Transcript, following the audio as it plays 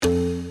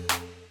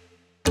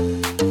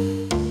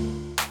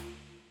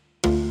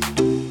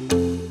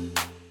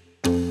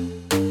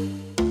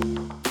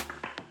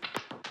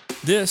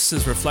This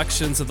is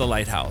Reflections of the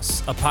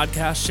Lighthouse, a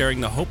podcast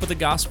sharing the hope of the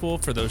gospel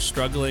for those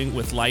struggling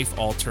with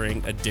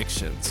life-altering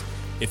addictions.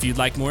 If you'd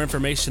like more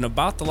information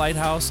about the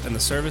Lighthouse and the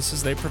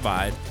services they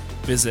provide,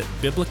 visit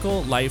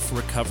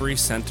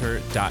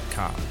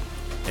biblicalliferecoverycenter.com.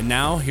 And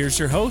now, here's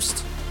your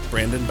host,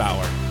 Brandon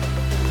Bauer.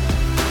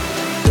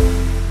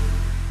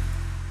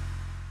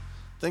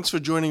 Thanks for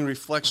joining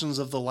Reflections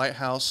of the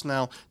Lighthouse.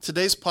 Now,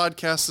 today's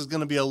podcast is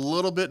going to be a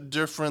little bit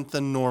different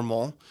than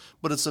normal,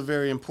 but it's a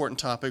very important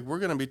topic. We're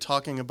going to be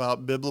talking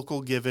about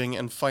biblical giving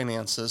and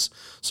finances.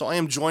 So I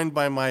am joined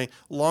by my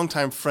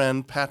longtime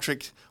friend,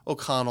 Patrick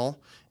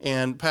O'Connell.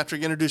 And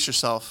Patrick, introduce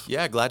yourself.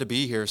 Yeah, glad to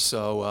be here.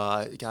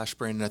 So,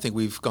 Brandon, I think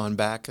we've gone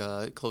back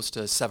close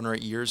to 7 or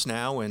 8 years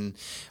now, and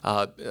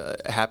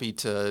happy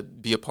to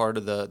be a part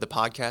of the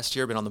podcast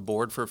here. Been on the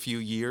board for a few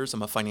years.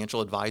 I'm a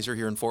financial advisor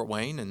here in Fort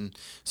Wayne, and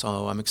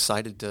so I'm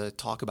excited to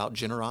talk about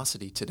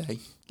generosity today.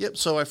 Yep,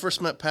 so I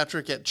first met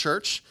Patrick at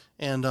church,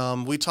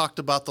 and we talked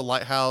about the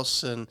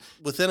Lighthouse, and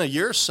within a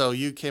year or so,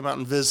 you came out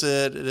and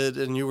visited,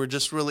 and you were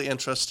just really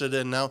interested,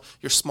 and now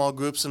your small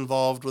group's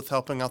involved with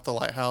helping out the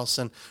Lighthouse,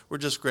 and we're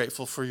just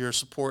grateful for your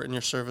support and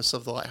your service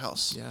of the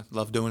Lighthouse. Yeah,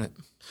 love doing it.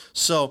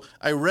 So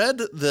I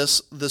read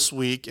this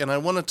week, and I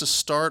wanted to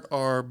start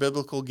our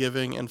biblical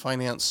giving and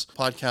finance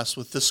podcast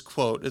with this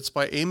quote. It's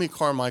by Amy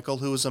Carmichael,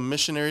 who was a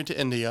missionary to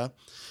India,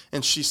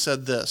 and she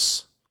said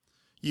this: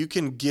 "You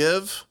can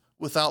give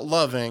without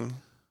loving,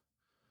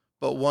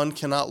 but one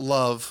cannot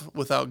love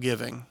without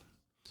giving."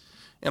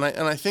 And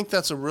I think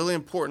that's a really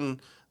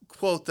important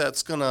quote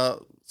that's going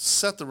to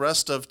set the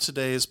rest of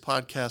today's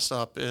podcast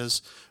up.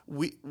 Is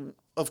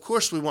of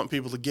course we want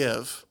people to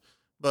give,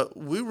 but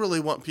we really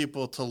want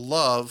people to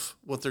love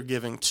what they're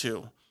giving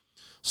to.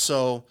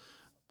 So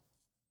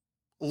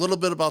a little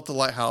bit about the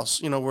Lighthouse.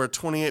 We're a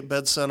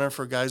 28-bed center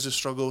for guys who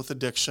struggle with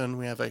addiction.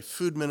 We have a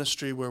food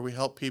ministry where we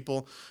help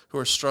people who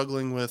are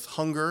struggling with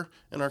hunger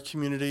in our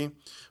community.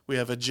 We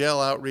have a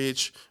jail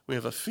outreach. We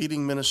have a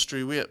feeding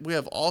ministry. We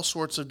have all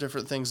sorts of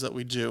different things that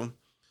we do.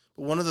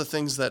 But one of the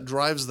things that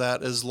drives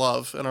that is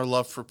love and our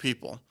love for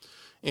people.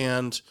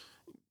 And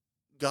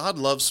God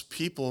loves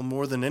people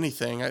more than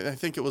anything. I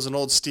think it was an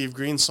old Steve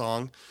Green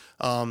song.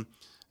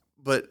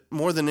 But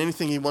more than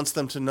anything, he wants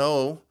them to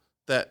know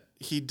that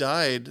he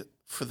died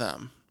for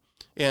them.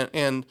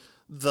 And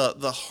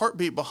the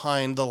heartbeat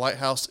behind the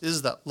Lighthouse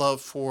is that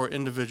love for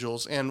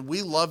individuals. And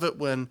we love it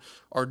when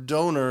our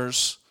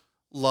donors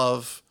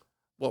love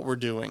what we're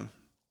doing.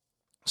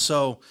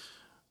 So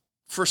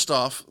first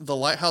off, the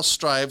Lighthouse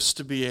strives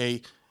to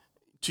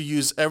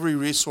use every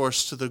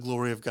resource to the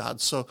glory of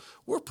God. So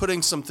we're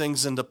putting some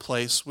things into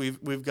place.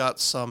 We've got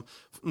some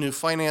new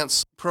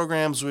finance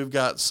programs. We've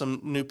got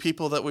some new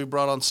people that we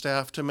brought on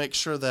staff to make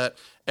sure that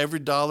every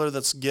dollar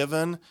that's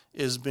given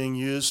is being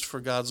used for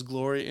God's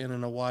glory and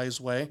in a wise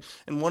way.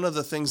 And one of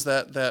the things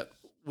that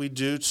we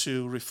do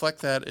to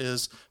reflect that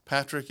is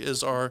Patrick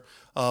is our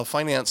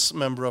finance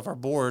member of our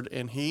board,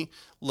 and he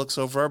looks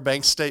over our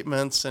bank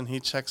statements and he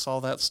checks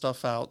all that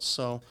stuff out.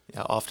 So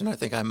yeah, often I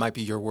think I might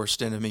be your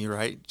worst enemy,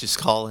 right? Just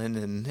calling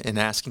and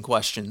asking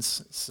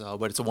questions. So,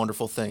 but it's a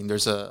wonderful thing.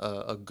 There's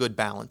a good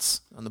balance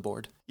on the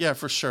board. Yeah,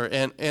 for sure.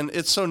 And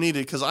it's so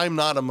needed because I'm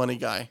not a money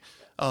guy.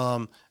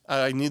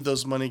 I need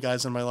those money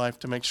guys in my life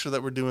to make sure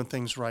that we're doing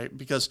things right,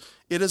 because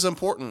it is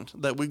important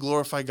that we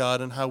glorify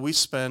God in how we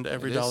spend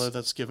every dollar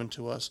that's given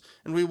to us.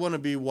 And we want to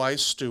be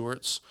wise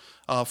stewards.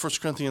 1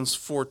 Corinthians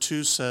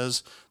 4:2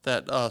 says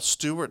that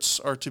stewards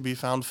are to be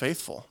found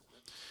faithful.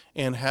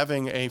 And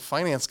having a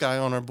finance guy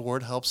on our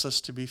board helps us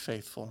to be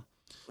faithful.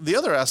 The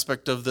other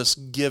aspect of this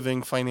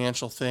giving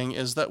financial thing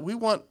is that we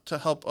want to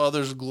help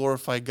others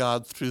glorify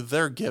God through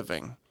their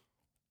giving.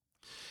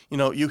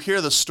 You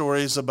hear the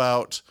stories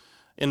about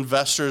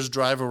investors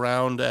drive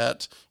around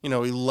at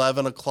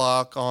 11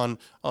 o'clock on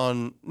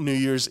New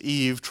Year's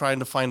Eve trying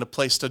to find a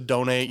place to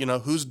donate,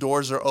 whose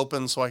doors are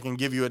open so I can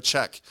give you a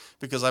check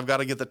because I've got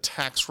to get the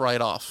tax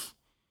write-off.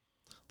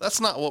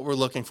 That's not what we're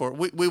looking for.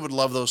 We would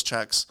love those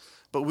checks,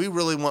 but we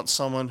really want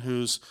someone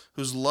who's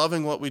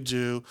loving what we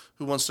do,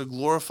 who wants to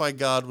glorify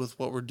God with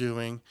what we're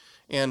doing.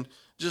 And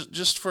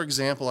just for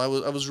example, I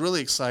was really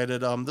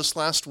excited. This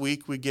last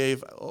week, we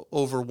gave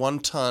over 1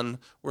 ton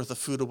worth of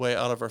food away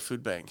out of our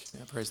food bank.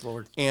 Yeah, praise the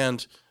Lord.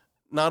 And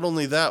not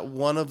only that,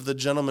 one of the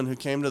gentlemen who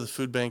came to the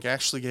food bank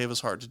actually gave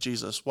his heart to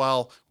Jesus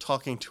while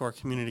talking to our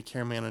community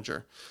care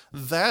manager.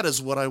 That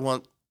is what I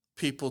want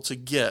people to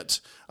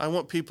get. I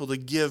want people to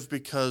give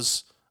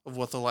because of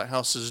what the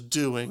Lighthouse is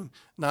doing,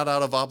 not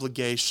out of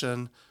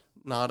obligation,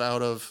 not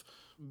out of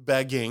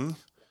begging.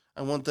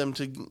 I want them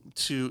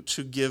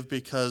to give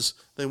because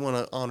they want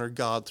to honor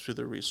God through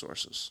their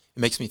resources.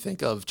 It makes me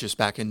think of just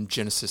back in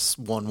Genesis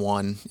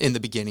 1:1, in the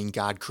beginning,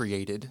 God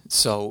created.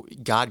 So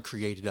God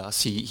created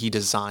us. He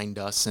designed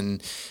us,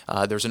 and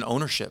there's an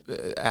ownership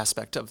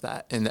aspect of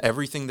that. And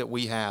everything that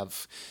we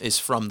have is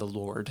from the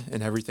Lord,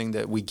 and everything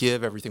that we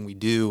give, everything we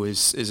do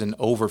is an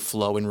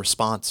overflow in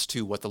response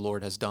to what the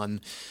Lord has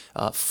done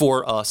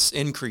for us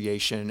in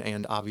creation,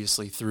 and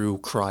obviously through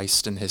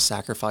Christ and his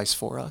sacrifice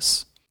for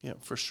us. Yeah,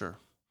 for sure.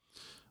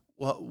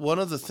 Well, one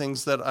of the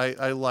things that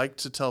I like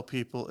to tell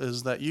people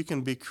is that you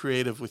can be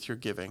creative with your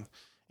giving.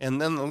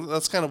 And then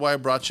that's kind of why I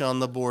brought you on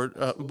the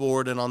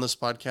board and on this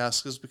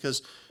podcast, is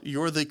because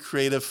you're the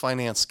creative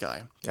finance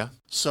guy. Yeah.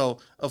 So,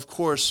 of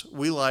course,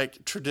 we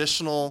like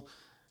traditional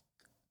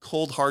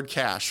cold hard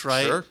cash,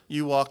 right? Sure.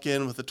 You walk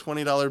in with a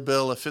 $20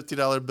 bill, a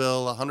 $50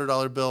 bill, a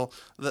 $100 bill.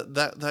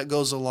 That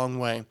goes a long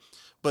way.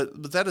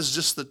 But that is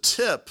just the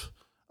tip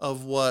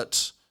of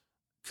what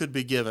could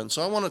be given.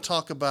 So I want to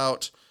talk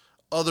about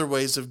other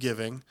ways of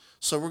giving.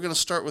 So we're going to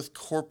start with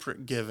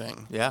corporate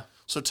giving. Yeah.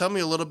 So tell me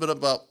a little bit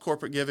about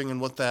corporate giving and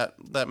what that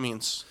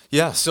means.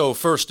 Yeah. So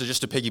first,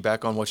 just to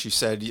piggyback on what you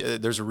said,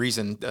 there's a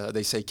reason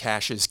they say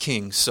cash is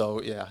king.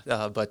 So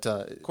yeah, but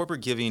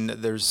corporate giving,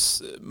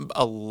 there's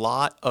a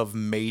lot of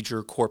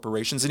major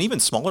corporations and even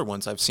smaller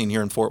ones I've seen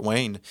here in Fort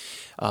Wayne.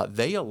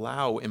 They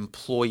allow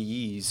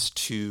employees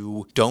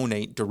to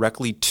donate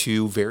directly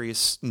to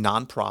various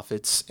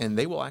nonprofits, and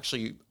they will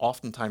actually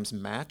oftentimes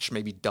match,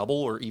 maybe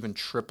double or even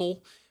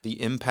triple the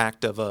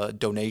impact of a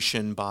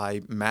donation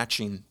by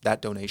matching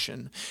that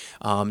donation.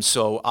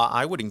 So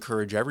I would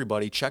encourage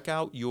everybody, check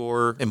out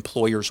your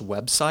employer's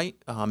website.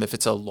 If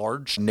it's a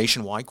large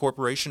nationwide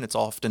corporation, it's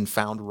often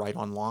found right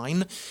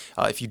online.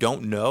 If you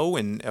don't know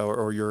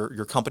or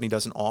your company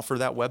doesn't offer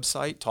that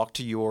website, talk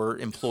to your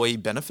employee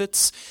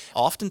benefits.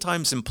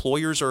 Oftentimes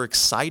employers are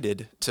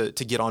excited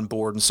to get on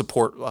board and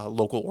support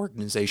local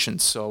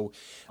organizations. So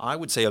I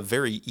would say a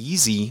very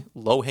easy,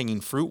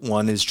 low-hanging fruit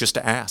one is just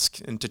to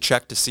ask and to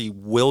check to see,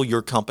 will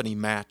your company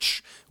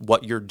match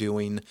what you're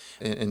doing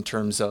in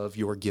terms of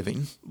your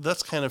giving?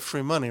 That's kind of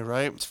free money,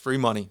 right? It's free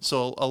money.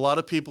 So a lot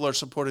of people are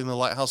supporting the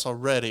Lighthouse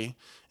already,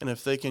 and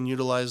if they can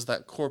utilize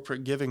that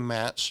corporate giving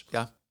match,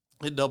 Yeah.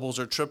 it doubles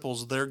or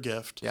triples their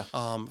gift Yeah.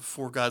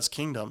 For God's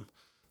kingdom.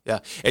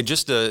 Yeah, and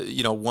just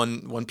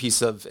one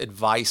piece of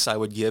advice I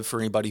would give for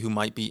anybody who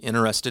might be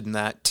interested in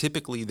that.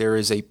 Typically, there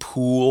is a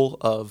pool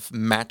of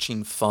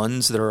matching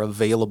funds that are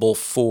available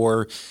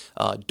for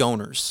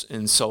donors,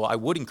 and so I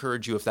would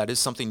encourage you, if that is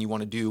something you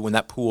want to do, when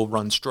that pool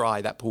runs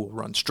dry, that pool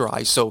runs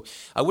dry. So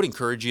I would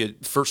encourage you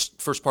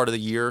first part of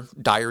the year,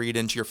 diary it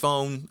into your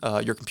phone,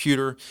 your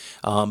computer,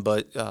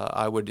 but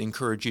I would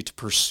encourage you to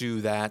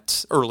pursue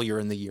that earlier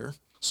in the year.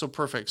 So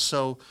perfect.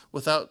 So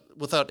without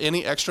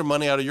any extra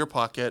money out of your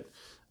pocket,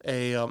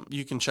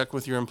 you can check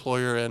with your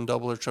employer and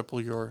double or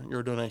triple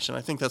your donation.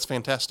 I think that's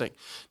fantastic.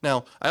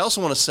 Now, I also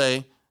want to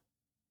say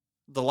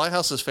the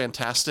Lighthouse is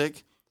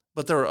fantastic,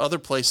 but there are other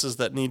places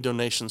that need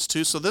donations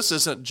too. So this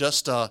isn't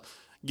just a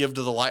Give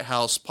to the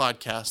Lighthouse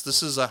podcast.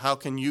 This is a how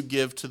can you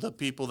give to the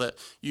people that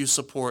you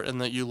support and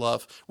that you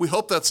love. We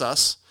hope that's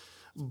us,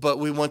 but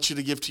we want you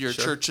to give to your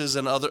churches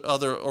and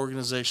other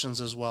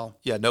organizations as well.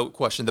 Yeah, no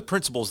question. The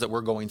principles that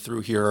we're going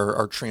through here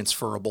are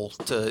transferable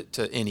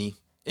to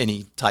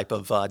any type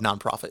of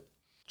nonprofit.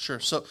 Sure.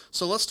 So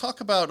let's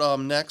talk about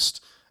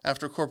next,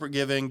 after corporate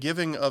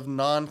giving of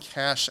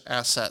non-cash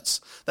assets.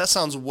 That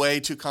sounds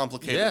way too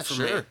complicated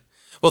for me.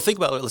 Well, think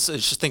about it. Let's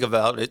just think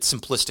about it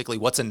simplistically.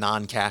 What's a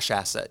non-cash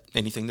asset?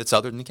 Anything that's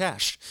other than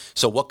cash.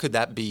 So what could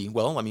that be?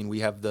 Well, I mean, we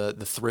have the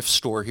thrift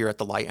store here at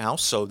the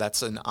Lighthouse, so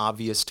that's an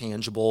obvious,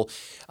 tangible,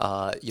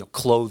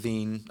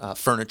 clothing,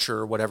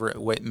 furniture, whatever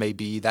it may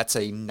be. That's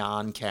a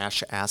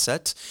non-cash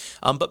asset.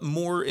 But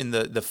more in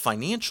the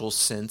financial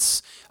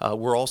sense,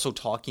 we're also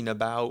talking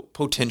about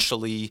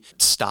potentially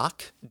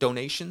stock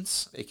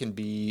donations. It can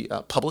be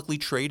publicly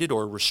traded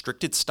or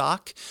restricted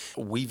stock.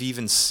 We've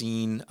even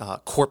seen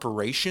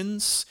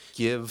corporations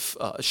give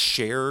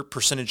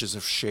percentages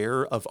of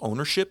share of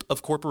ownership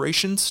of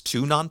corporations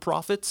to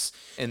nonprofits.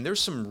 And there's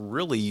some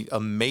really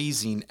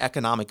amazing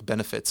economic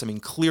benefits. I mean,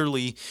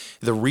 clearly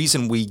the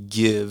reason we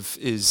give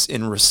is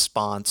in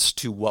response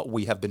to what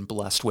we have been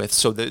blessed with.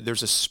 So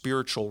there's a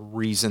spiritual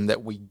reason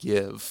that we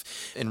give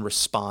in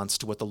response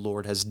to what the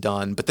Lord has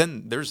done. But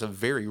then there's a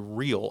very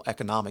real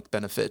economic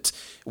benefit.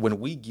 When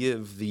we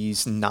give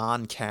these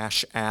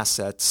non-cash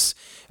assets,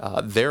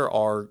 there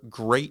are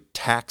great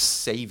tax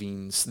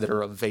savings that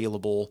are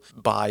available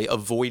by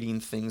avoiding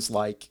things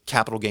like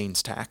capital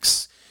gains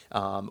tax,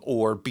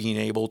 or being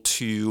able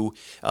to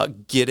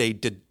get a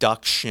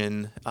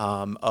deduction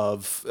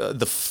of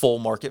the full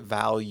market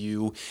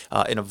value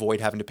and avoid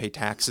having to pay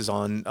taxes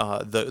on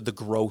the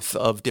growth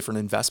of different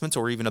investments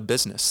or even a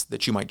business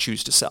that you might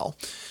choose to sell.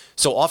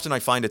 So often I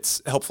find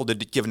it's helpful to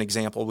give an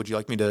example. Would you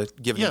like me to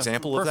give an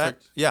example of that?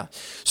 Yeah.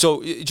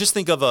 So just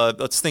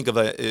let's think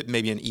of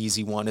maybe an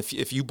easy one.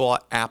 If you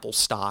bought Apple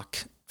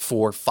stock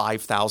for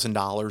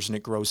 $5,000 and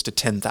it grows to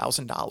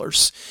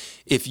 $10,000.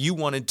 If you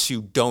wanted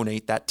to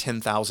donate that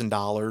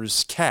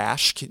 $10,000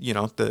 cash,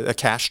 a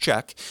cash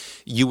check,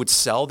 you would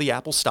sell the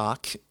Apple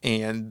stock,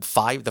 and the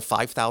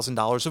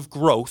 $5,000 of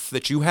growth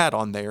that you had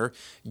on there,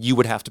 you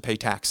would have to pay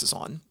taxes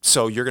on.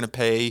 So you're going to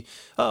pay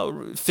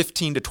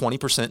 15 to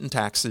 20% in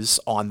taxes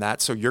on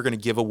that. So you're going to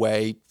give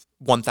away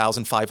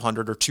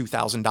 $1,500 or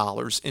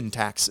 $2,000 in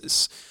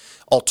taxes.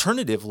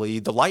 Alternatively,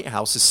 the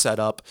Lighthouse is set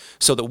up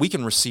so that we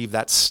can receive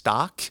that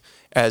stock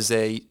as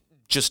a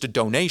just a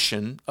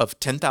donation of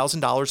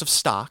 $10,000 of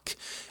stock.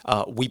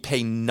 We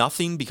pay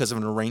nothing because of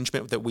an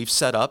arrangement that we've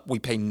set up. We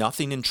pay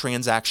nothing in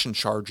transaction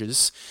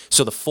charges.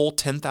 So the full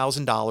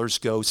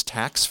 $10,000 goes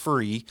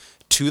tax-free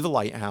to the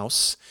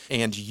Lighthouse,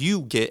 and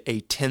you get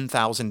a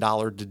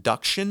 $10,000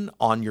 deduction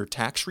on your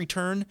tax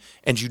return,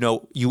 and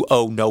you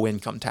owe no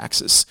income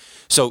taxes.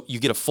 So you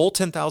get a full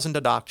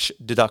 $10,000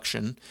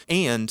 deduction,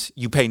 and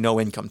you pay no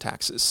income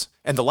taxes.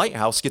 And the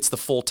Lighthouse gets the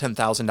full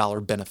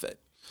 $10,000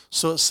 benefit.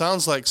 So it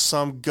sounds like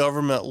some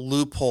government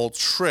loophole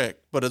trick,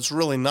 but it's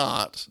really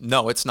not.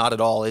 No, it's not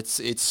at all.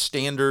 It's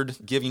standard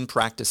giving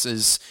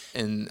practices,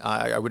 and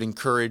I would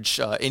encourage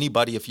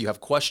anybody, if you have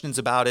questions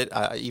about it,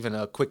 even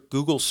a quick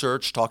Google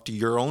search, talk to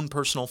your own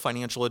personal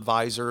financial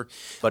advisor.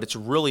 But it's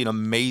really an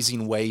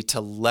amazing way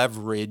to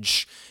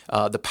leverage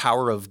the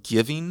power of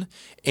giving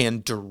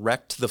and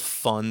direct the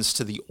funds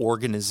to the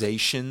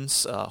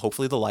organizations,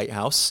 hopefully the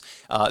Lighthouse,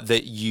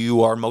 that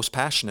you are most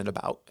passionate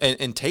about.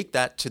 And take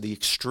that to the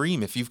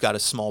extreme. If you've got a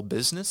small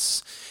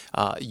business,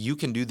 you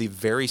can do the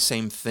very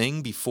same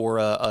thing before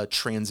a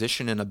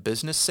transition in a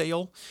business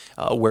sale,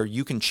 where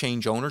you can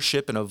change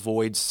ownership and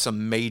avoid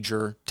some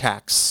major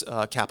tax,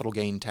 capital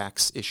gain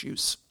tax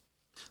issues.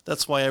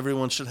 That's why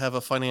everyone should have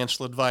a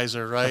financial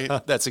advisor, right?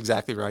 That's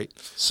exactly right.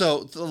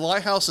 So the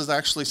Lighthouse is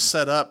actually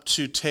set up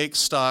to take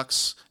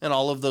stocks and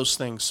all of those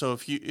things. So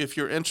if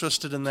you're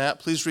interested in that,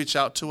 please reach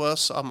out to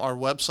us. Our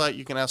website,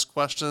 you can ask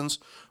questions,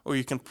 or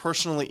you can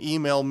personally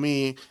email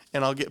me,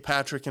 and I'll get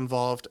Patrick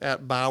involved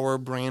at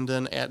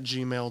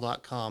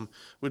bowerbrandon@gmail.com.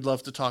 We'd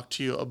love to talk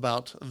to you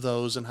about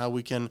those and how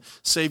we can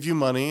save you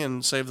money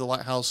and save the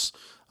Lighthouse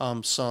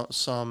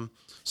some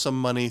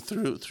money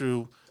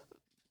through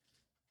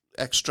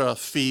extra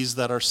fees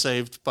that are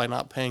saved by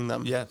not paying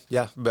them. Yeah.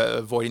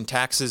 Avoiding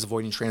taxes,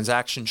 avoiding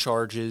transaction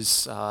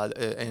charges,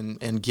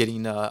 and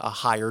getting a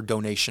higher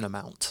donation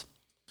amount.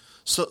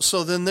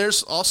 So then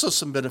there's also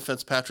some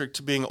benefits, Patrick,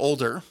 to being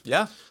older.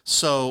 Yeah.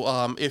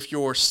 So if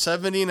you're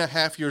 70 and a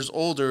half years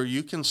older,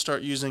 you can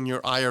start using your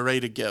IRA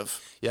to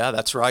give. Yeah,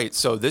 that's right.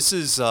 So this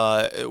is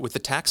with the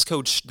tax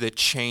code that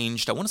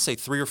changed, I want to say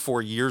 3 or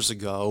 4 years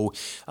ago,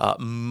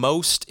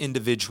 most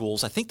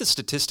individuals, I think the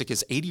statistic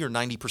is 80 or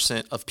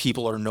 90% of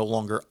people are no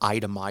longer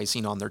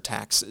itemizing on their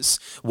taxes.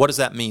 What does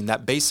that mean?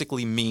 That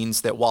basically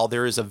means that while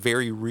there is a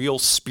very real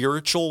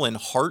spiritual and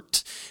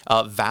heart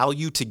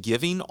value to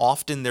giving,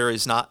 often there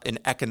is not an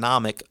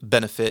economic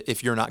benefit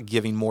if you're not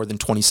giving more than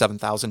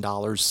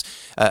 $27,000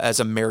 as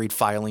a married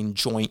filing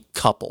joint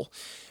couple.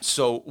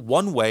 So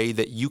one way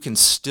that you can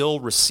still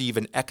receive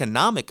an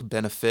economic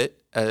benefit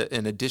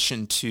in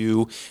addition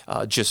to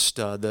just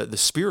the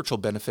spiritual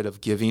benefit of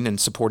giving and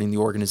supporting the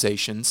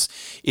organizations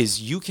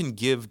is you can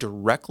give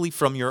directly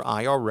from your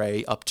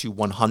IRA up to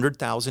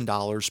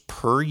 $100,000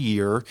 per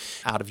year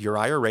out of your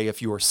IRA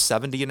if you are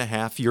 70 and a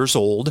half years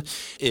old.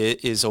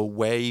 It is a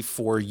way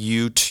for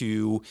you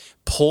to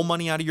pull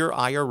money out of your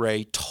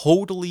IRA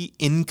totally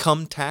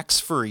income tax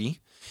free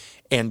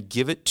and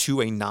give it to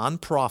a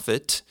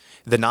nonprofit.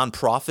 The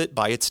nonprofit,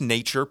 by its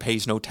nature,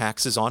 pays no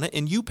taxes on it,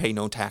 and you pay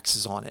no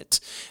taxes on it.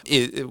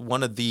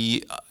 One of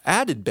the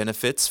added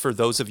benefits for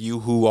those of you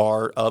who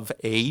are of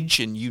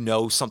age and you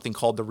know something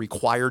called the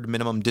required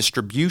minimum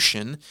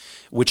distribution,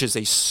 which is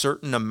a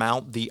certain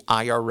amount the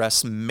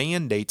IRS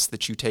mandates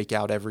that you take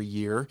out every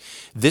year,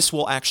 this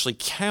will actually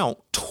count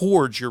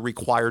towards your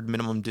required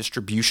minimum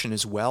distribution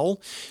as well.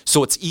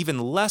 So it's even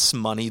less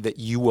money that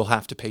you will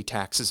have to pay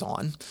taxes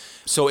on.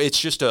 So it's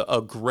just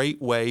a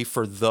great way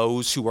for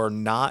those who are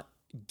not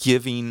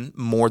giving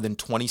more than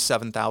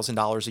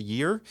 $27,000 a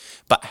year,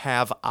 but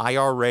have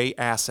IRA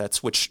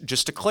assets, which,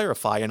 just to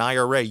clarify, an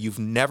IRA, you've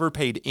never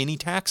paid any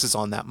taxes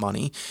on that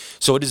money.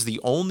 So it is the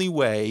only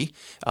way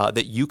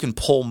that you can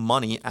pull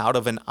money out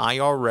of an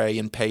IRA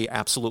and pay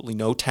absolutely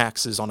no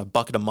taxes on a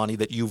bucket of money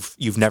that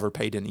you've never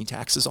paid any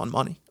taxes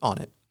on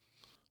it.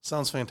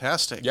 Sounds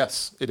fantastic.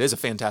 Yes, it is a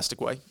fantastic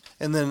way.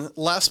 And then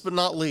last but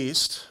not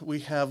least,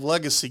 we have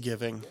legacy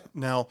giving.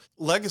 Now,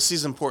 legacy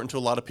is important to a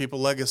lot of people.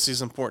 Legacy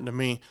is important to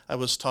me. I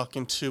was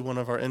talking to one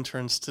of our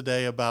interns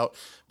today about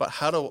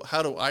how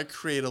do I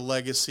create a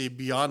legacy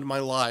beyond my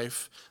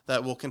life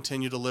that will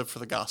continue to live for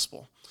the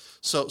gospel.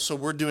 So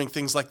we're doing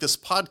things like this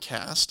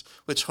podcast,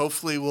 which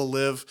hopefully will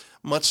live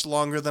much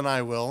longer than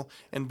I will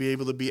and be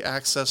able to be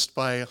accessed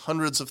by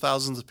hundreds of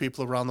thousands of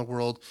people around the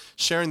world,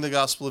 sharing the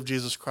gospel of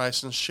Jesus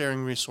Christ and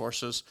sharing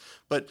resources.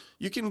 But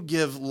you can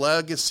give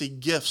legacy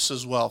gifts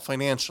as well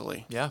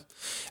financially. Yeah,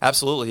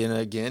 absolutely. And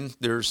again,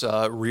 there's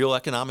a real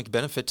economic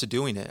benefit to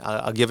doing it.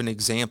 I'll give an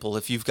example.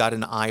 If you've got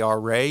an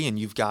IRA and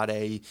you've got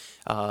a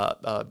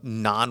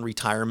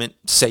non-retirement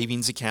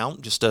savings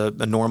account, just a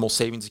normal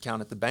savings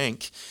account at the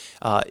bank,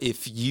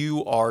 if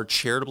you are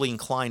charitably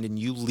inclined and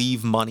you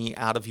leave money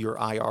out of your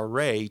IRA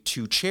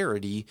to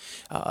charity,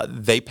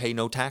 they pay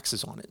no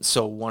taxes on it.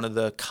 So one of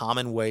the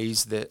common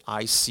ways that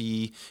I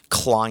see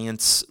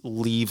clients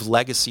leave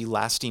legacy,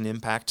 lasting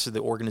impact to the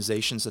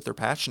organizations that they're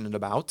passionate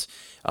about,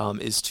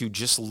 is to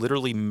just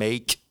literally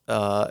make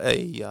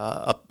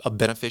a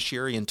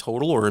beneficiary in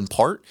total or in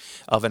part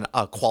of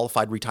a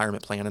qualified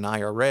retirement plan, an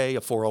IRA,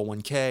 a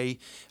 401k,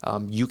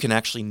 you can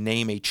actually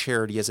name a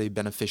charity as a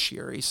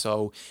beneficiary.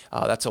 So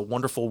that's a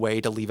wonderful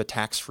way to leave a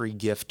tax-free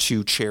gift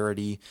to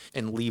charity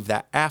and leave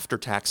that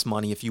after-tax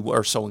money, if you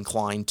are so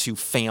inclined, to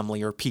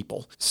family or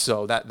people.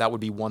 So that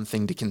would be one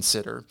thing to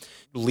consider.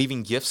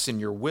 Leaving gifts in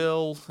your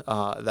will,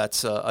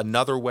 that's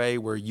another way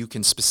where you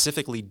can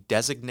specifically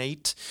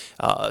designate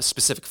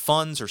specific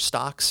funds or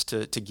stocks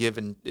to give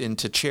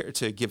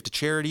to give to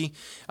charity.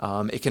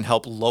 It can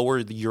help lower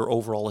your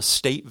overall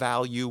estate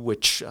value,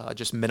 which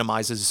just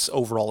minimizes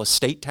overall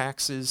estate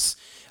taxes.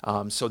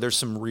 So there's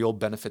some real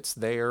benefits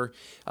there.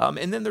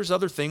 And then there's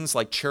other things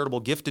like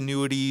charitable gift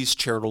annuities,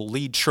 charitable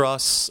lead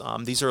trusts.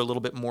 These are a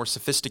little bit more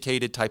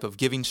sophisticated type of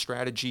giving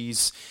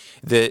strategies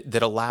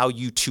that allow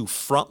you to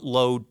front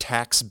load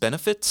tax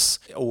benefits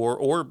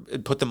or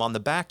put them on the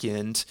back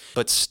end,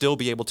 but still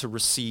be able to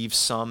receive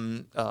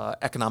some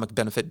economic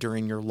benefit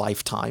during your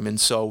lifetime. And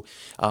so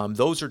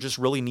those are just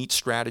really neat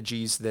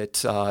strategies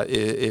that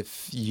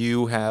if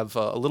you have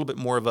a little bit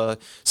more of a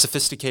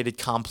sophisticated,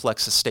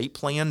 complex estate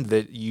plan,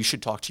 that you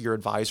should talk to your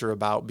advisor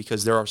about,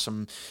 because there are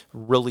some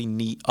really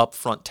neat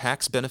upfront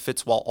tax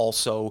benefits while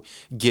also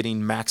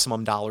getting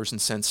maximum dollars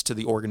and cents to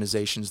the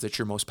organizations that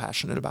you're most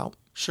passionate about.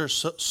 Sure.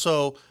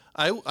 So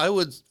I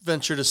would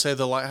venture to say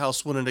the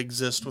Lighthouse wouldn't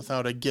exist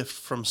without a gift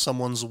from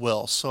someone's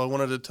will. So I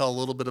wanted to tell a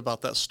little bit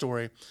about that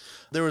story.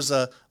 There was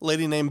a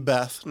lady named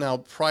Beth. Now,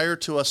 prior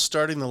to us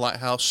starting the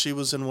Lighthouse, she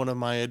was in one of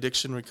my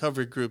addiction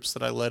recovery groups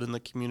that I led in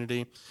the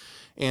community.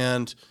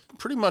 And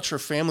pretty much her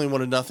family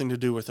wanted nothing to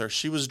do with her.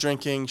 She was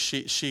drinking.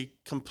 She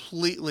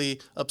completely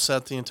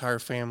upset the entire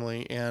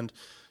family, and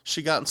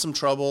she got in some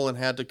trouble and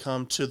had to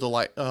come to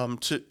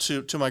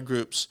the to my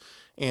groups.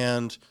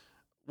 And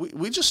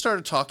we just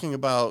started talking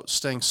about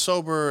staying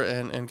sober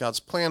and God's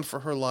plan for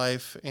her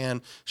life.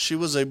 And she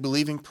was a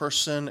believing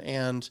person,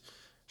 and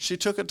she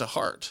took it to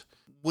heart.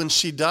 When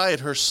she died,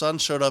 her son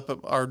showed up at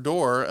our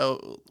door.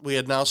 We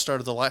had now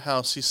started the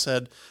Lighthouse. He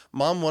said,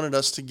 "Mom wanted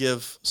us to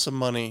give some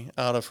money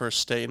out of her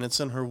estate, and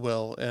it's in her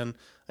will." And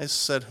I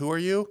said, "Who are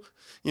you?"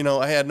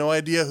 I had no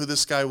idea who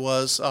this guy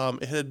was.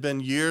 It had been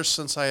years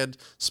since I had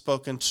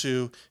spoken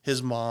to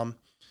his mom.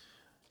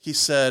 He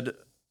said,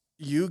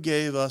 "You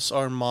gave us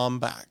our mom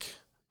back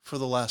for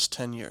the last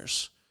 10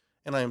 years.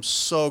 And I am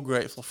so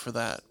grateful for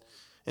that."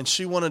 And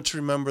she wanted to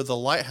remember the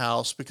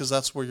Lighthouse because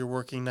that's where you're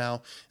working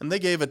now. And they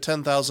gave a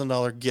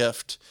 $10,000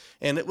 gift.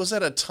 And it was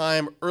at a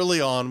time early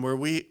on where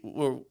we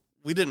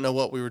didn't know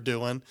what we were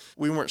doing.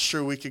 We weren't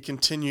sure we could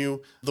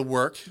continue the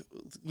work.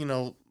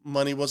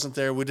 Money wasn't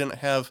there. We didn't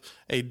have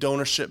a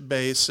donorship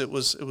base. It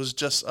was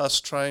just us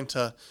trying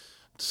to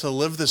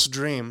live this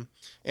dream.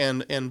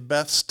 And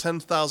Beth's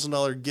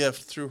 $10,000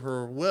 gift through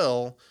her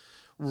will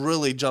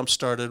really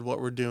jump-started what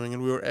we're doing,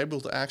 and we were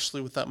able to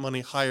actually, with that money,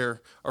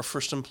 hire our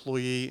first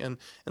employee and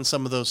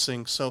some of those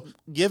things. So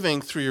giving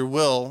through your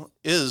will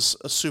is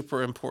a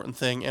super important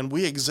thing, and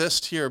we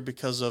exist here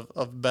because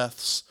of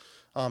Beth's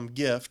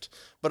gift.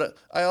 But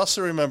I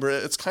also remember,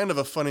 it's kind of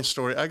a funny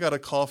story. I got a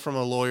call from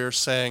a lawyer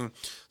saying,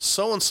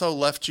 so-and-so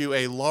left you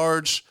a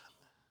large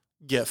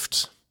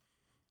gift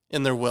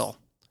in their will.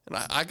 And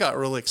I got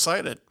really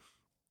excited.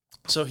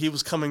 So he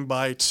was coming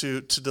by to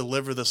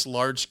deliver this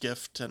large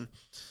gift, and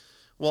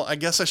well, I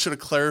guess I should have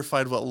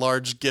clarified what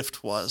large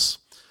gift was.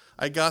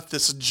 I got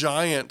this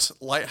giant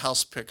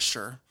lighthouse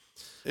picture.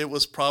 It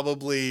was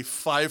probably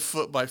 5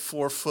 foot by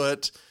 4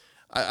 foot.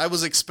 I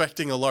was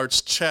expecting a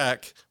large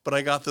check, but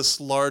I got this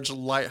large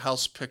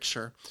lighthouse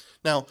picture.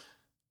 Now,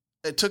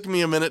 it took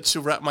me a minute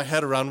to wrap my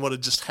head around what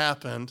had just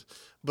happened,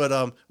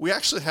 but we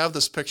actually have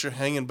this picture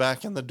hanging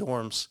back in the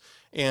dorms.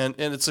 And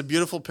it's a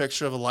beautiful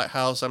picture of a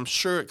lighthouse. I'm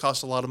sure it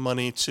cost a lot of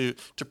money to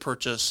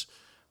purchase.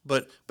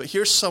 But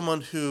here's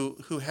someone who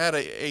had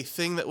a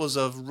thing that was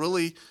of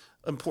really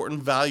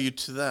important value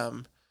to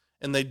them,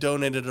 and they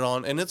donated it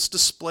on, and it's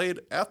displayed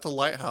at the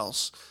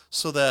Lighthouse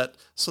so that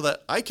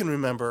I can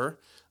remember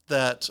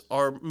that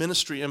our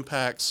ministry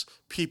impacts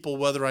people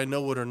whether I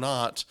know it or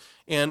not,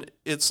 and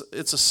it's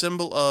a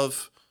symbol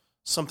of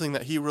something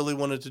that he really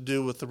wanted to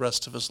do with the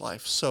rest of his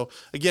life. So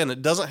again,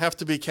 it doesn't have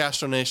to be cash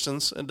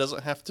donations, it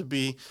doesn't have to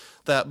be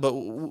that, but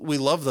we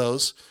love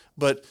those.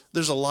 But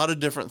there's a lot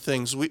of different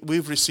things.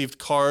 We've received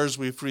cars,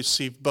 we've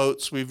received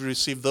boats, we've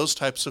received those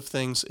types of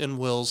things in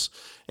wills,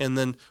 and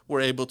then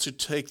we're able to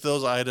take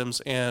those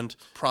items and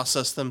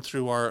process them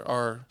through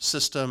our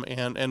system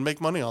and make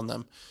money on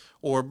them,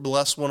 or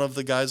bless one of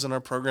the guys in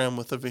our program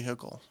with a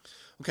vehicle.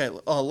 Okay,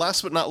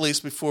 last but not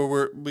least,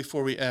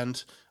 before we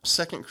end,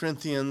 2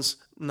 Corinthians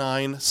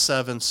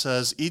 9:7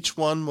 says, "Each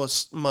one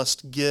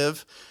must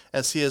give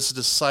as he has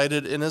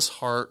decided in his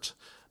heart,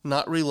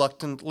 not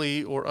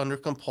reluctantly or under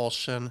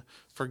compulsion,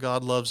 for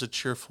God loves a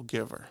cheerful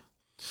giver."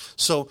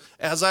 So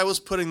as I was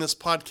putting this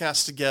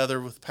podcast together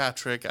with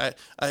Patrick,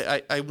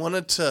 I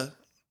wanted to,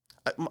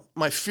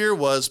 my fear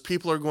was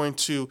people are going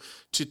to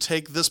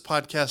take this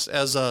podcast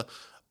as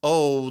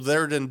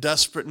they're in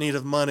desperate need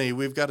of money,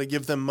 we've got to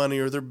give them money,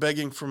 or they're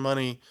begging for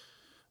money.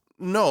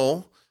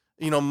 No,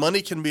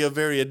 Money can be a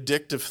very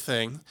addictive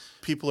thing.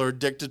 People are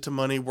addicted to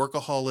money,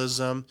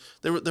 workaholism.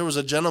 There was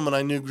a gentleman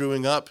I knew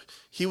growing up.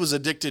 He was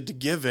addicted to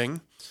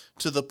giving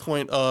to the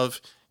point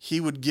of he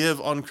would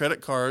give on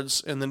credit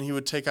cards, and then he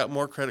would take out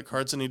more credit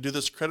cards, and he'd do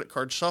this credit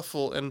card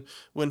shuffle. And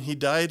when he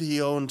died, he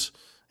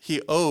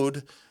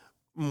owed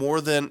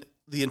more than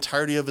the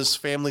entirety of his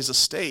family's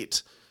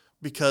estate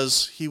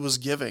because he was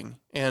giving.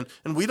 And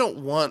we don't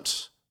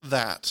want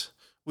that.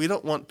 We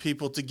don't want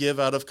people to give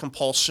out of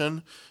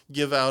compulsion,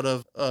 give out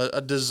of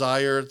a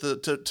desire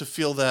to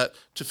feel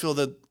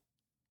that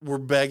we're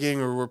begging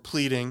or we're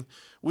pleading.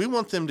 We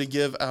want them to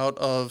give out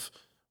of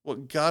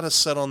what God has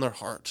set on their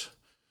heart,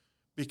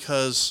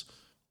 because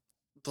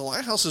the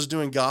Lighthouse is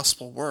doing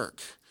gospel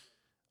work.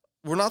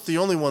 We're not the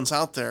only ones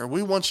out there.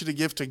 We want you to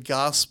give to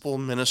gospel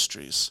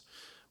ministries,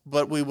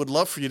 but we would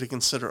love for you to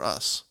consider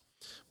us.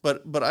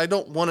 But I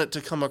don't want it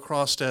to come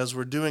across as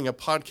we're doing a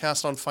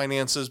podcast on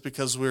finances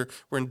because we're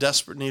in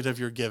desperate need of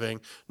your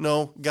giving.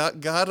 No,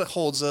 God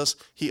holds us.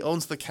 He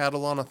owns the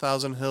cattle on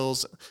 1,000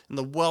 hills and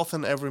the wealth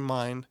in every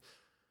mind.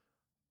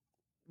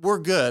 We're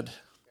good,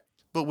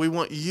 but we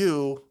want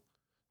you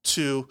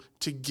to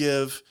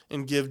give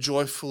and give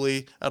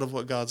joyfully out of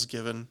what God's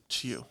given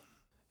to you.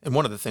 And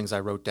one of the things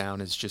I wrote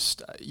down is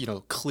just,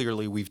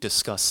 clearly we've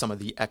discussed some of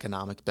the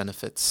economic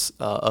benefits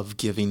of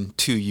giving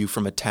to you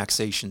from a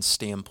taxation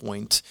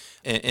standpoint.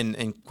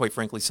 And quite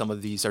frankly, some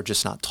of these are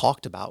just not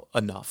talked about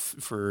enough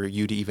for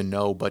you to even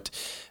know. But,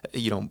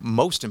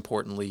 most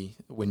importantly,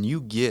 when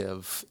you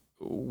give,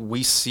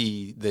 we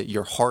see that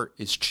your heart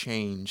is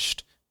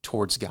changed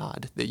towards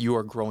God, that you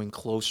are growing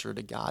closer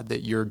to God,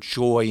 that your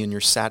joy and your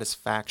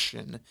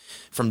satisfaction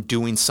from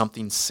doing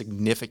something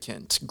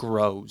significant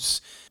grows.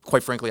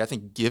 Quite frankly, I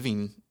think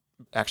giving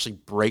actually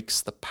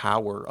breaks the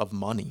power of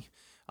money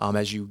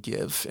as you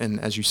give. And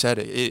as you said,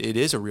 it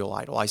is a real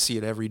idol. I see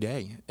it every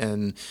day.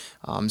 And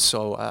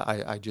so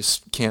I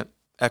just can't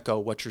echo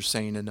what you're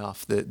saying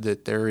enough,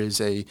 that there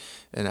is an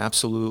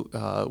absolute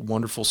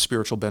wonderful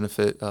spiritual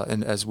benefit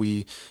and as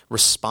we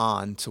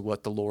respond to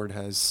what the Lord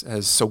has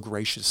so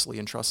graciously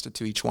entrusted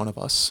to each one of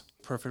us.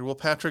 Perfect. Well,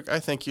 Patrick, I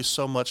thank you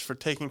so much for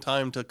taking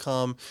time to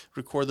come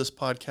record this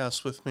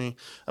podcast with me.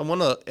 I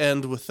want to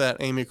end with that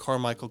Amy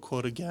Carmichael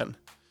quote again.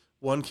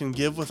 One can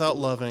give without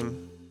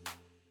loving,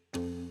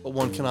 but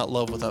one cannot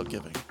love without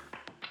giving.